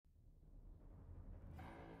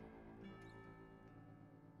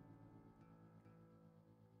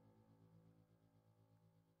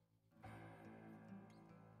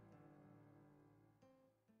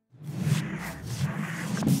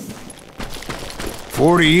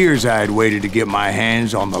40 years I had waited to get my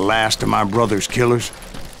hands on the last of my brother's killers.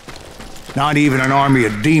 Not even an army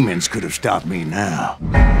of demons could have stopped me now. Both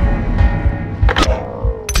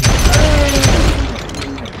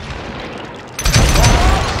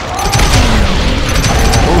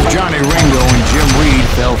Johnny Ringo and Jim Reed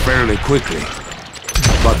fell fairly quickly.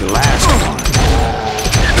 But the last one,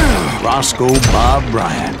 Roscoe Bob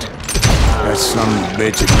Bryant, that son of a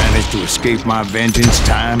bitch had managed to escape my vengeance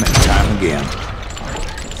time and time again.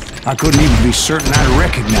 I couldn't even be certain I'd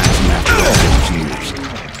recognize him after all those years.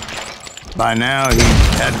 By now, he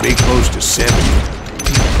had to be close to 70.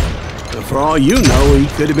 But for all you know, he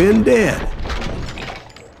could have been dead.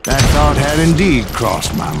 That thought had indeed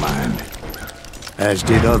crossed my mind, as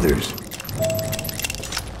did others.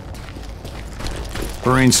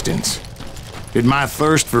 For instance, did my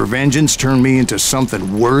thirst for vengeance turn me into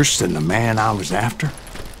something worse than the man I was after?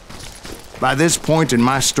 By this point in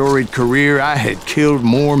my storied career, I had killed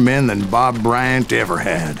more men than Bob Bryant ever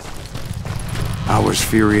had. I was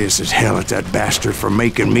furious as hell at that bastard for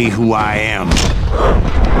making me who I am.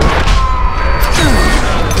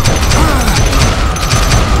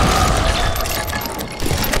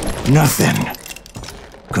 Nothing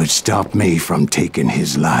could stop me from taking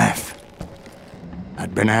his life.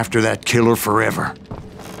 I'd been after that killer forever,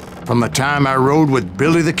 from the time I rode with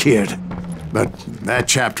Billy the Kid. But that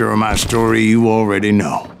chapter of my story you already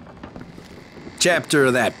know. Chapter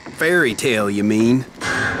of that fairy tale, you mean?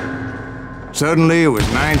 Suddenly, it was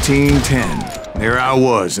 1910. There I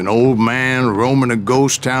was, an old man roaming a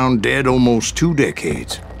ghost town dead almost 2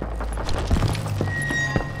 decades. The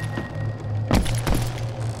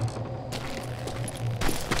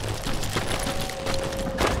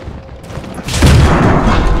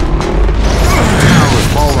town was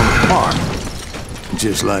falling apart,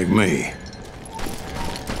 just like me.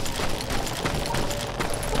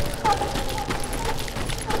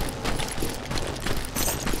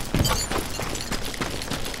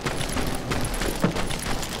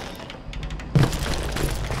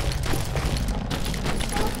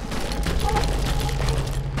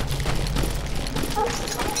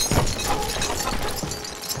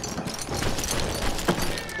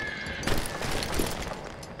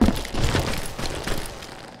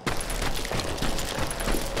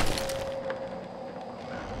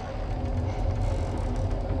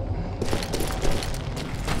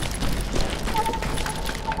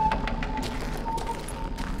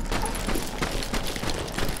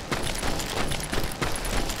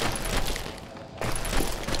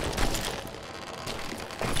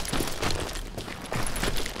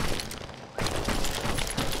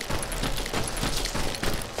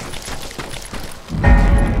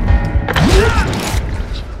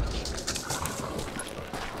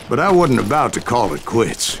 But I wasn't about to call it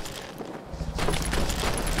quits.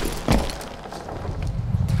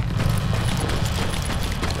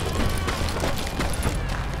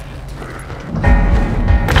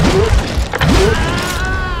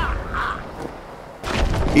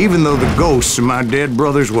 Even though the ghosts of my dead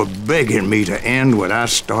brothers were begging me to end what I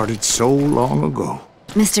started so long ago.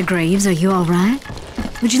 Mr. Graves, are you all right?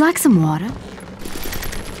 Would you like some water?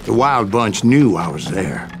 The Wild Bunch knew I was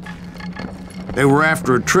there. They were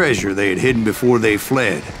after a treasure they had hidden before they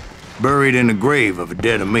fled, buried in the grave of a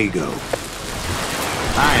dead amigo.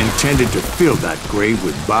 I intended to fill that grave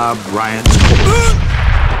with Bob Bryant's corpse.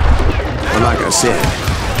 But like I said,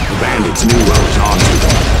 the bandits knew I was on to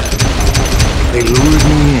them. They lured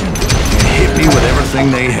me in and hit me with everything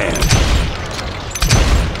they had.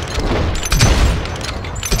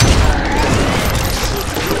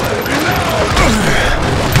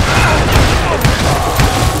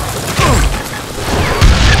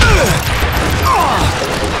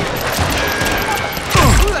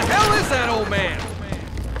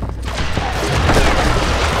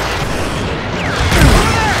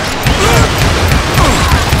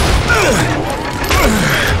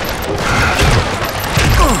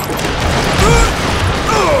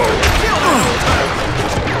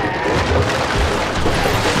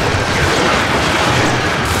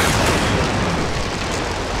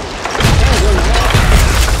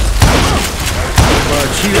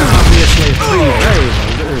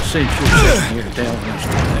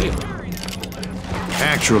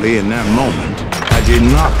 Actually, in that moment, I did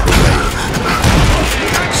not prevail.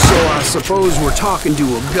 So I suppose we're talking to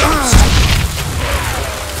a ghost.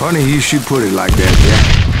 Funny you should put it like that, Jack.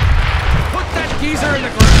 Put that geezer in the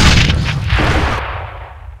ground!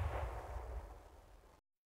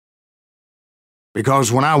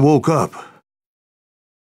 Because when I woke up...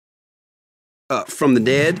 From the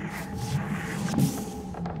dead?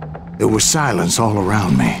 There was silence all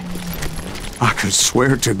around me. I could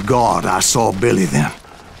swear to God I saw Billy then.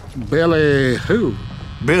 Billy who?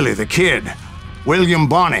 Billy the Kid. William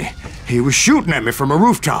Bonney. He was shooting at me from a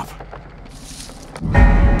rooftop.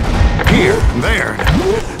 Here, there,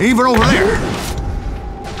 even over there.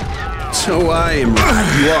 So I am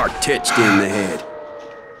right. You are touched in the head.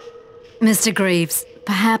 Mr. Greaves,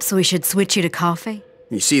 perhaps we should switch you to coffee?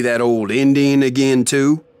 You see that old Indian again,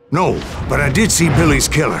 too? No, but I did see Billy's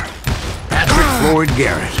killer. Patrick Floyd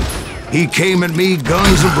Garrett. He came at me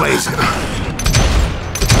guns a-blazing.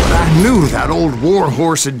 But I knew that old war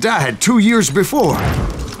horse had died 2 years before.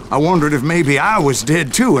 I wondered if maybe I was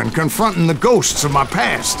dead too and confronting the ghosts of my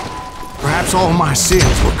past. Perhaps all my sins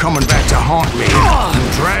were coming back to haunt me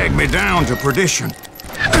and drag me down to perdition.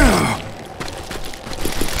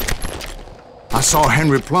 I saw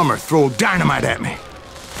Henry Plummer throw dynamite at me.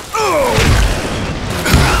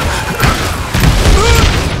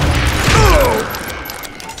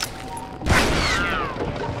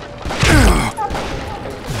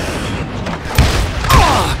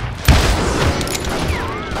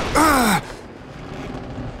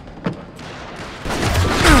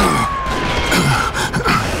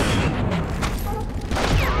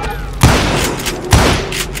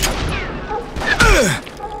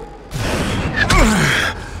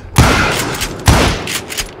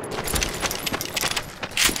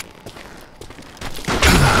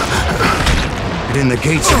 In the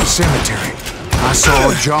gates of the cemetery, I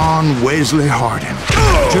saw John Wesley Hardin,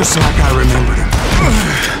 just like I remembered him.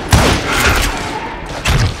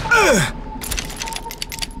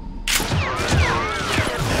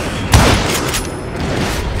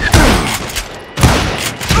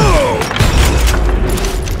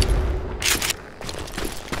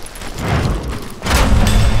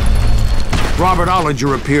 Robert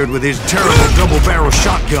Ollinger appeared with his terrible double-barrel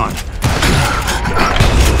shotgun.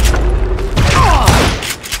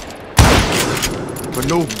 But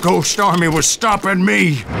no ghost army was stopping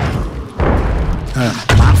me.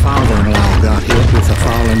 My father-in-law got hit with a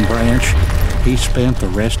fallen branch. He spent the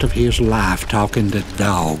rest of his life talking to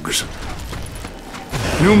dogs.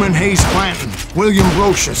 Newman Hayes Clanton, William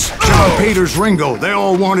Brocious, John Peters Ringo, they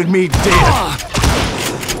all wanted me dead.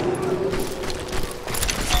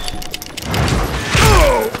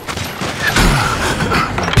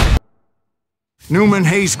 Newman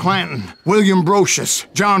Hayes Clanton, William Brocious,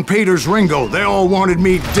 John Peters Ringo, they all wanted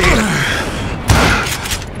me dead.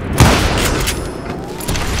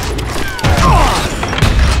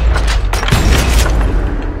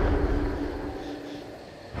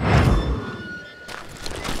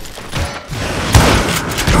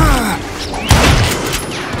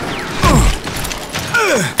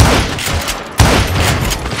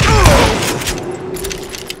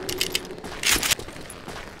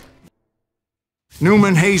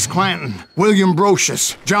 Newman Hayes Clanton, William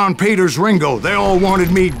Brocious, John Peters Ringo, they all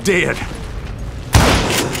wanted me dead.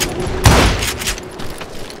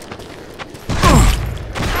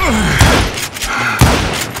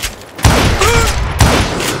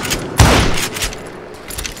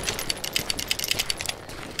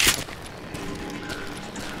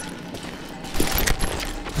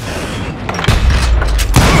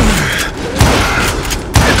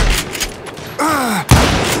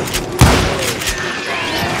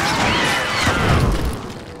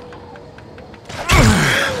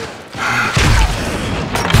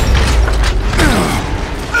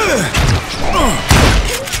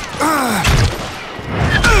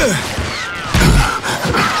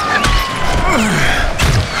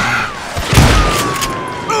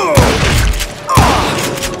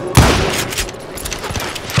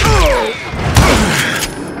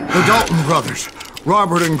 The Dalton brothers,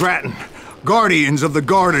 Robert and Grattan, guardians of the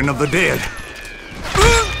Garden of the Dead.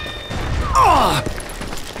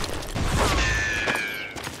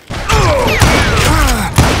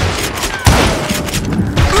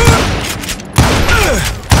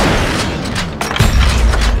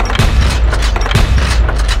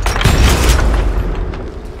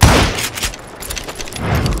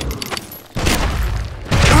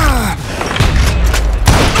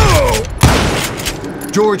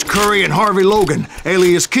 George Curry and Harvey Logan,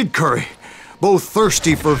 alias Kid Curry, both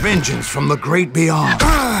thirsty for vengeance from the great beyond.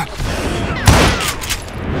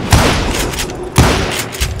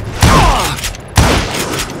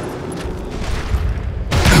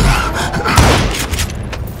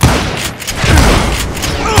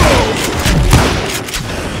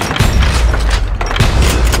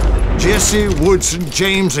 Jesse, Woodson,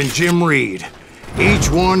 James, and Jim Reed, each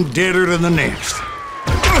one deader than the next.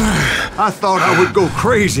 I thought I would go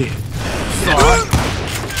crazy.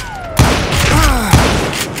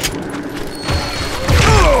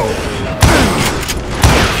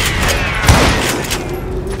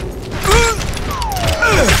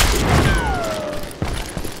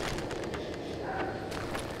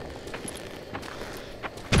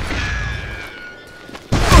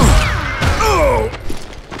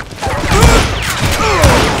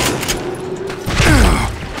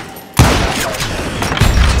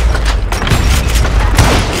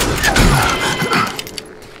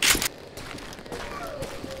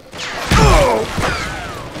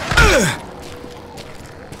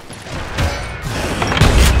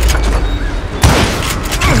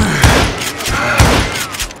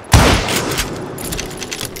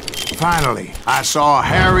 Finally, I saw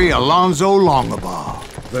Harry Alonzo Longabaugh.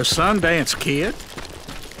 The Sundance Kid?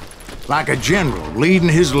 Like a general leading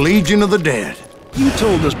his legion of the dead. You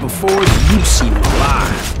told us before that you'd seen him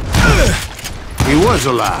alive. He was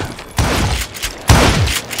alive.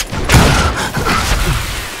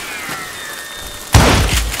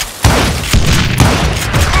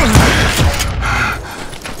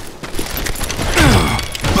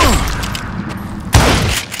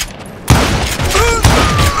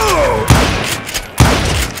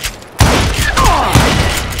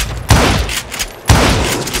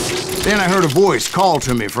 Then I heard a voice call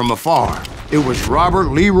to me from afar. It was Robert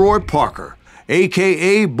Leroy Parker,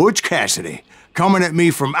 a.k.a. Butch Cassidy, coming at me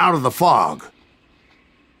from out of the fog.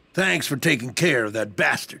 Thanks for taking care of that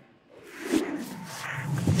bastard.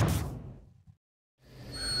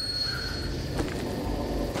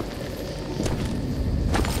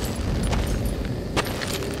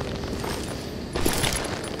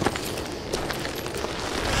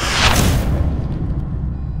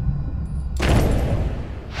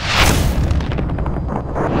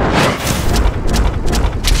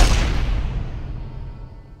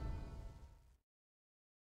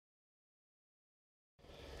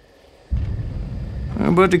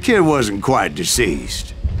 But the kid wasn't quite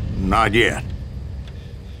deceased. Not yet.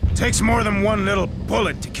 Takes more than one little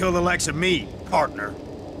bullet to kill the likes of me, partner.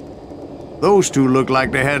 Those two looked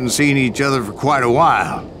like they hadn't seen each other for quite a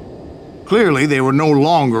while. Clearly, they were no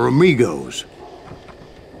longer amigos.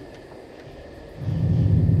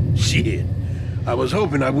 Shit. I was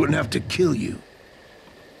hoping I wouldn't have to kill you.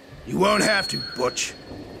 You won't have to, Butch.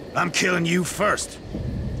 I'm killing you first.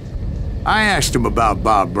 I asked them about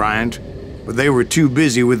Bob Bryant, but they were too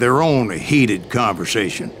busy with their own heated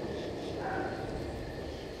conversation.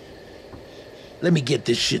 Let me get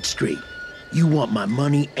this shit straight. You want my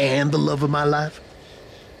money and the love of my life?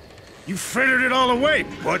 You frittered it all away,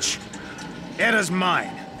 Butch. Etta's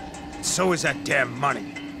mine. So is that damn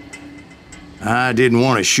money. I didn't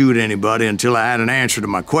want to shoot anybody until I had an answer to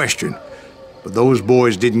my question, but those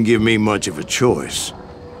boys didn't give me much of a choice.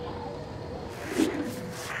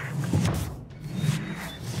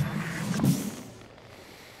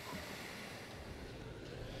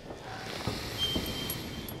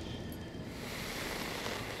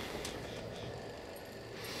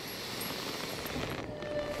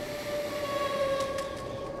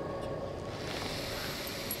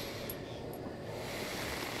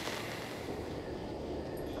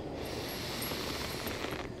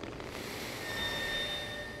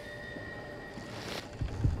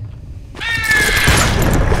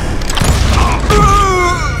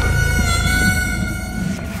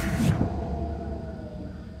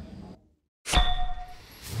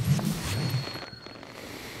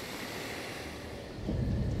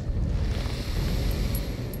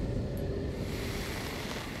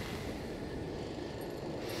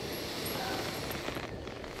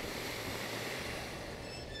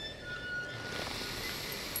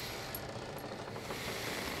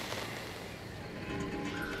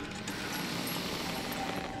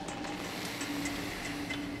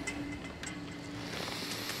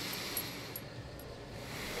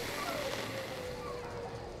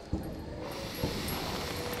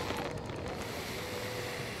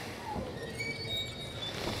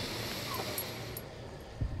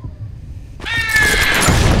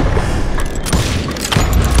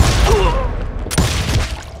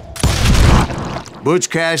 Butch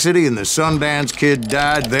Cassidy and the Sundance Kid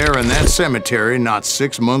died there in that cemetery not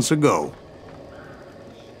 6 months ago.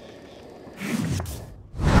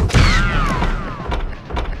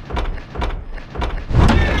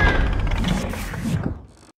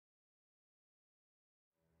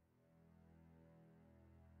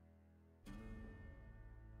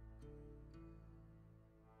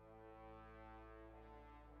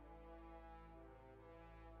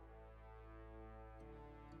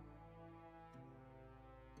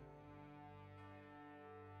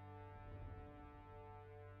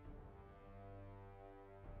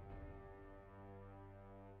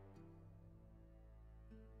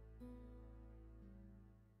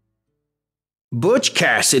 Butch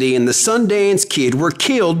Cassidy and the Sundance Kid were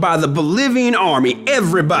killed by the Bolivian army.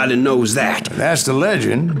 Everybody knows that. That's the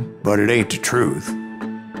legend, but it ain't the truth.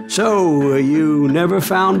 So, you never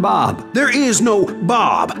found Bob? There is no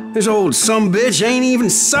Bob. This old sumbitch ain't even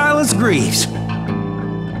Silas Greaves.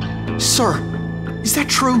 Sir, is that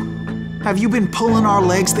true? Have you been pulling our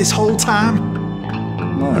legs this whole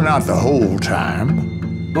time? Well, not the whole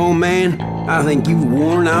time. Oh man, I think you've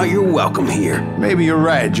worn out your welcome here. Maybe you're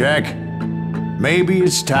right, Jack. Maybe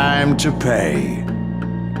it's time to pay.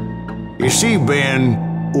 You see,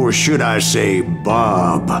 Ben, or should I say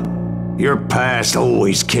Bob, Your past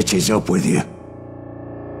always catches up with you.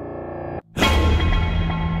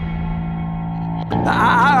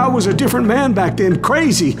 I was a different man back then,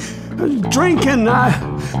 crazy. Drinking,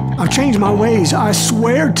 I've changed my ways, I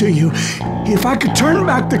swear to you. If I could turn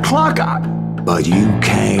back the clock, But you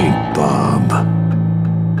can't, Bob.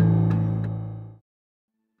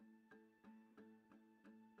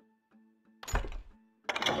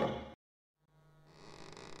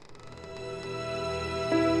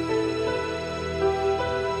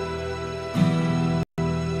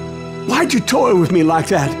 Why'd you toy with me like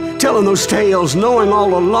that? Telling those tales, knowing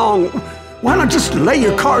all along. Why not just lay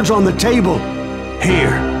your cards on the table?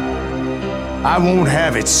 Here. I won't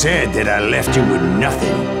have it said that I left you with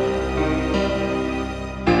nothing.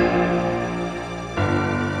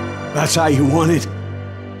 That's how you want it?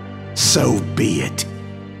 So be it.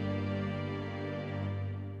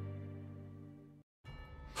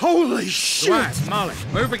 Holy shit! Right, Molly,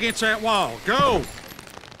 move against that wall. Go!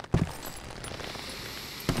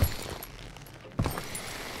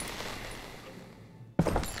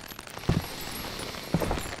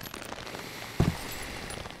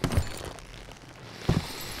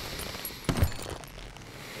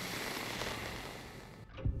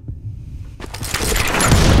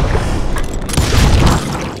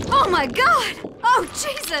 Oh my God! Oh,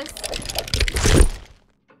 Jesus!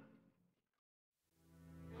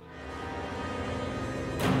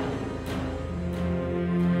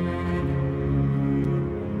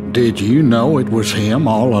 Did you know it was him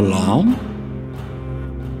all along?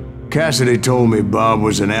 Cassidy told me Bob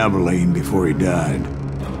was in Abilene before he died.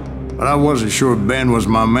 But I wasn't sure Ben was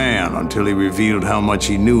my man until he revealed how much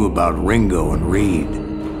he knew about Ringo and Reed.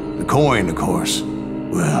 The coin, of course.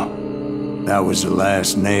 Well, that was the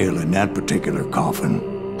last nail in that particular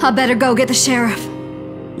coffin. I better go get the sheriff.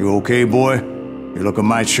 You okay, boy? You're looking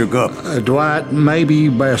mighty shook up. Dwight, maybe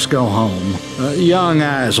you best go home. Young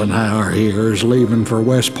Eisenhower here is leaving for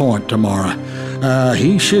West Point tomorrow.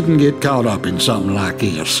 He shouldn't get caught up in something like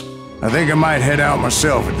this. I think I might head out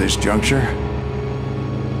myself at this juncture.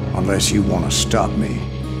 Unless you want to stop me,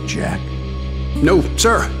 Jack. No,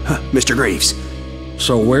 sir, Mr. Graves.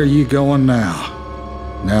 So where you going now?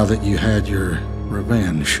 Now that you had your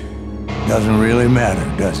revenge? Doesn't really matter,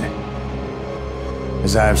 does it?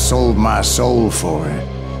 As I've sold my soul for it,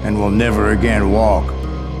 and will never again walk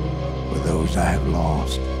with those I have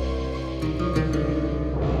lost.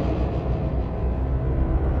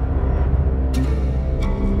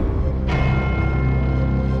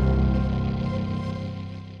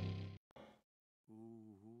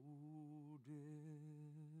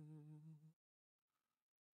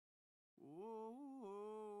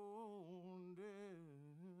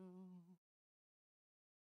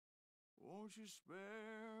 Won't you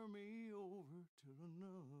spare me